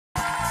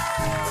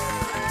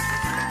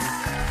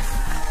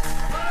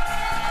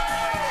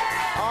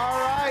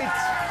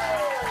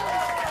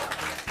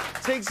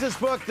Tinks'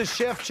 book, The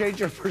Shift,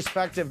 Change Your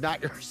Perspective,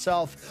 Not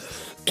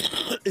Yourself,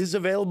 is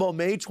available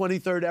May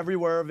 23rd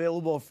everywhere,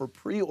 available for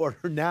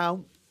pre-order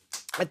now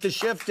at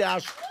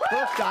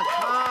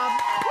theshift-book.com.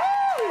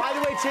 By the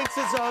way, Tinks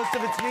is the host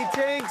of It's Me,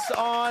 Tinks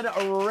on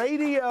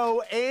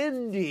Radio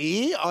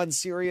Andy on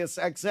Sirius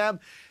XM.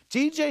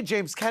 DJ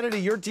James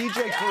Kennedy, your DJ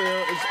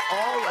career is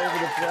all over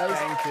the place.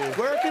 Thank you.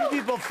 Where can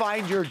people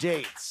find your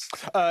dates?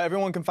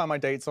 Everyone can find my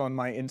dates on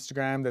my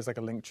Instagram. There's like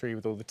a link tree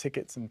with all the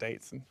tickets and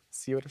dates. And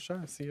see you at the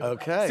show. See you.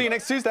 Okay. See you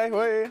next Tuesday.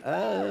 Wait.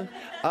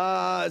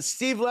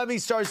 Steve Lemmy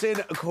stars in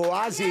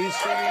Quasi,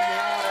 streaming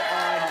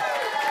now on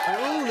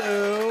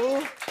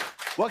Hulu.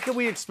 What can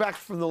we expect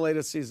from the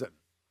latest season?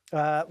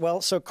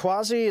 Well, so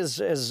Quasi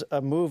is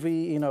a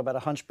movie, you know, about a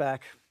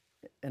hunchback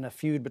in a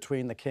feud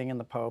between the king and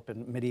the pope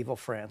in medieval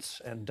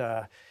France, and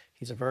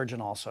he's a virgin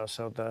also,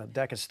 so the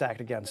deck is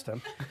stacked against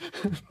him.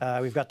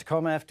 We've got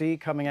Tacoma FD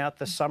coming out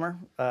this summer,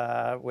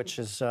 which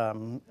is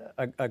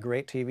a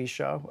great TV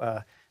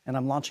show, and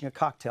I'm launching a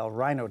cocktail,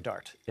 Rhino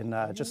Dart,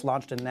 just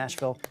launched in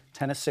Nashville,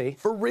 Tennessee.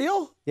 For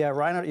real? Yeah,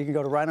 Rhino. You can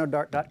go to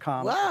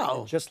rhinodart.com.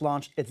 Wow. Just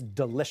launched. It's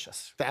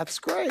delicious. That's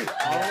great.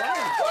 All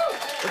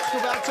right. Let's go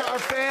back to our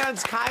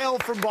fans. Kyle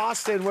from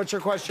Boston, what's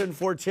your question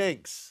for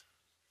Tinks?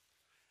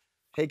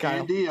 Hey, Kyle.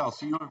 Andy, I'll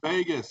see you in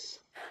Vegas.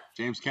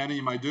 James Kennedy,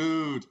 my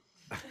dude.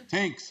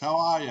 Tinks, how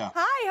are you?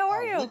 Hi, how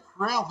are you? Which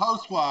Real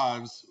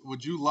Housewives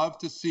would you love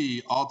to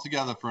see all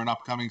together for an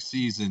upcoming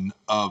season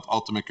of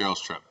Ultimate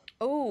Girls Trip?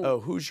 Ooh. Oh,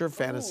 who's your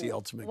fantasy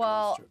Ultimate Girls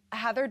Well, Trip?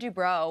 Heather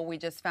Dubrow, we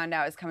just found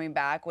out, is coming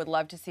back. Would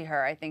love to see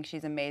her. I think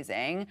she's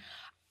amazing.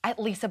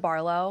 Lisa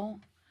Barlow.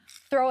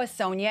 Throw a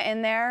Sonia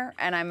in there,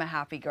 and I'm a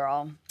happy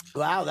girl.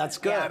 Wow, that's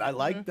good. Yeah. I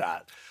like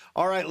that.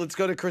 All right, let's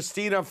go to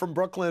Christina from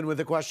Brooklyn with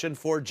a question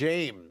for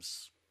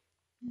James.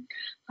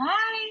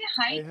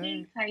 Hi,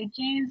 Tinks. Hi,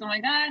 James. Oh my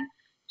God,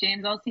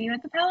 James, I'll see you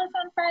at the Palace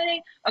on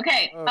Friday.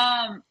 Okay,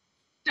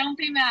 don't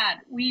be mad.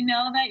 We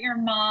know that your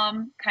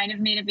mom kind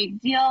of made a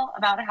big deal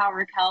about how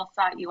Raquel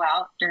sought you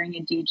out during a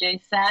DJ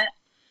set,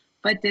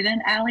 but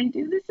didn't Allie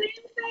do the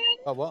same thing?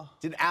 Oh, what?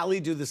 Did Allie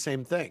do the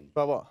same thing?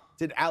 But what?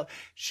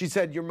 She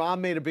said your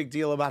mom made a big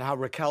deal about how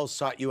Raquel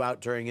sought you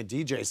out during a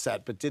DJ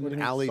set, but didn't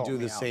Allie do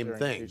the same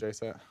thing? DJ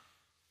set?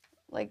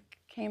 Like,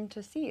 came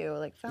to see you,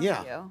 like, found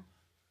you.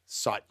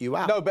 Sought you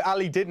out. No, but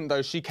Ali didn't,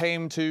 though. She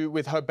came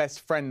with her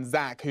best friend,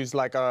 Zach, who's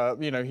like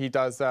you know, he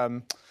does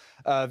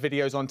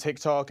videos on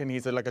TikTok, and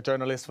he's like a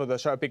journalist for the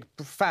show, a big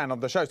fan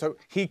of the show. So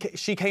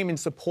she came in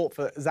support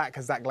for Zach,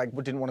 because Zach like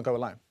didn't want to go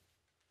alone.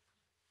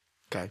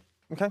 Okay.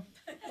 Okay.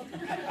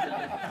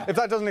 If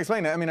that doesn't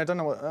explain it, I mean, I don't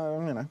know what,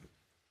 you know.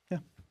 Yeah.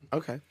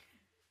 Okay.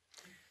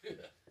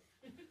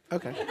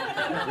 Okay.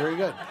 Very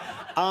good.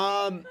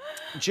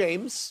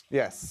 James.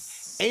 Yes.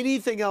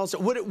 Anything else?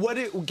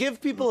 Give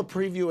people a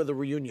preview of the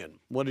reunion.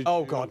 What did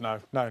Oh you... God,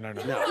 no.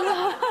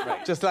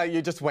 Right. Just like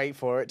you just wait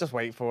for it. Just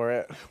wait for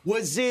it.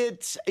 Was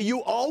it?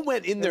 You all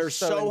went in there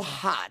so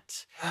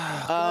hot.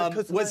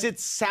 Was it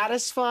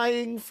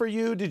satisfying for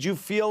you? Did you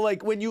feel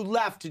like when you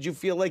left? Did you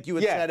feel like you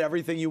had said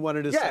everything you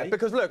wanted to say? Yeah,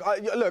 because look,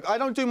 I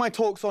don't do my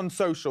talks on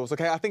socials.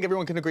 Okay, I think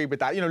everyone can agree with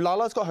that. You know,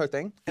 Lala's got her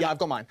thing, and I've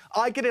got mine.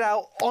 I get it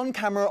out on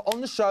camera, on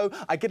the show.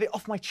 I get it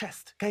off my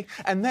chest. Okay,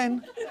 and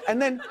then I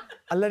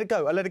let it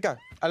go. I let it go.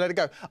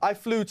 I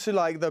flew to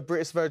like the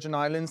British Virgin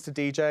Islands to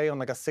DJ on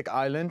like a sick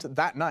island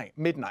that night,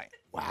 midnight.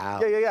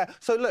 Wow. Yeah.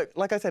 So look,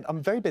 like I said,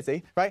 I'm very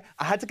busy, right?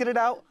 I had to get it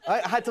out.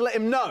 Right? I had to let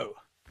him know.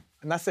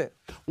 And that's it.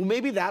 Well,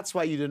 maybe that's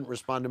why you didn't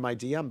respond to my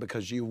DM,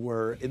 because you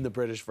were in the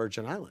British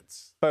Virgin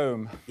Islands.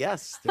 Boom.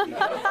 Yes. There you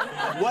go.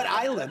 What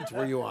island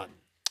were you on?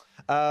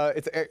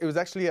 It was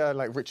actually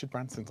like Richard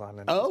Branson's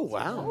island. Oh,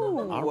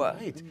 wow. All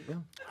right. Yeah.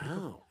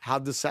 Wow.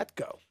 How'd the set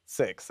go?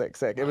 Sick. Wow.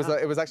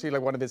 It was actually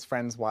like one of his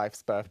friend's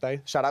wife's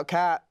birthday. Shout out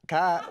Kat.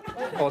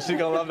 Oh, she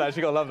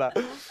gonna love that.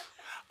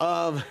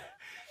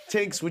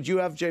 Tinks, would you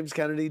have James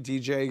Kennedy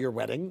DJ your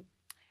wedding?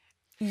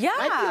 Yeah.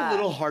 I'd be a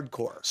little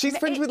hardcore. She's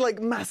friends with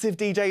like massive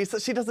DJs, so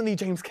she doesn't need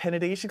James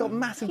Kennedy. She's got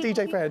massive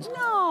DJ friends.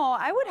 No,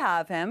 I would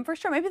have him for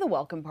sure. Maybe the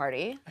welcome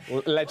party.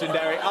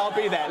 Legendary. I'll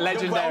be there.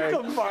 Legendary. The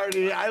welcome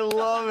party. I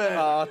love it.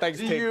 Oh, thanks,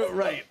 Tinks.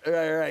 Right.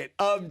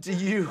 Do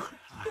you?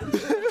 No,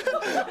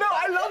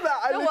 I love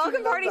that. The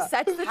welcome party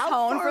sets the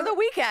tone for the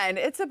weekend.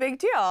 It's a big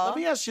deal. Let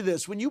me ask you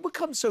this. When you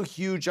become so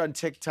huge on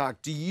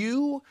TikTok,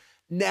 is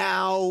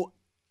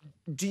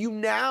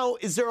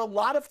there a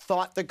lot of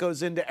thought that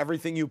goes into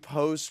everything you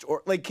post?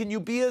 Or like, can you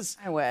be as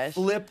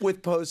flip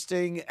with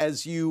posting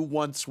as you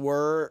once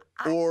were?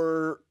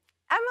 Or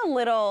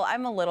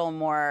I'm a little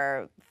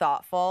more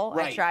thoughtful.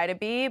 Right. I try to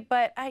be,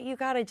 but you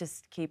gotta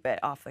just keep it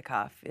off the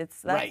cuff.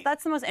 That's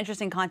the most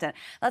interesting content.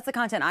 That's the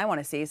content I want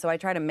to see. So I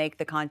try to make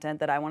the content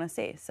that I want to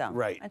see.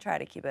 So I try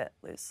to keep it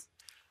loose.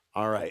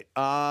 All right.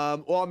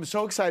 Well, I'm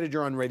so excited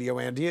you're on Radio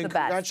Andy, and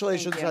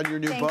congratulations on your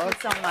new book.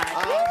 Thank you so much.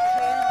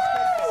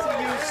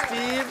 See you,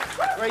 Steve.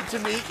 Great to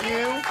meet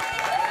you.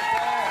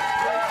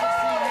 Great to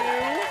see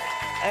you.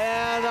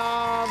 And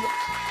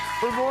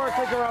For more,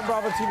 click around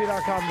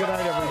BravoTV.com. Good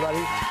night,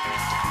 everybody.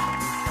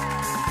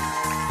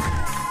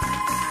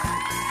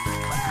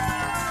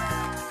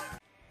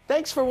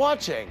 Thanks for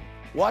watching.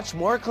 Watch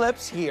more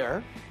clips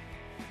here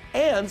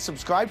and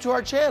subscribe to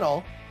our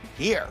channel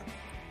here.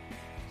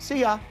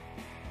 See ya.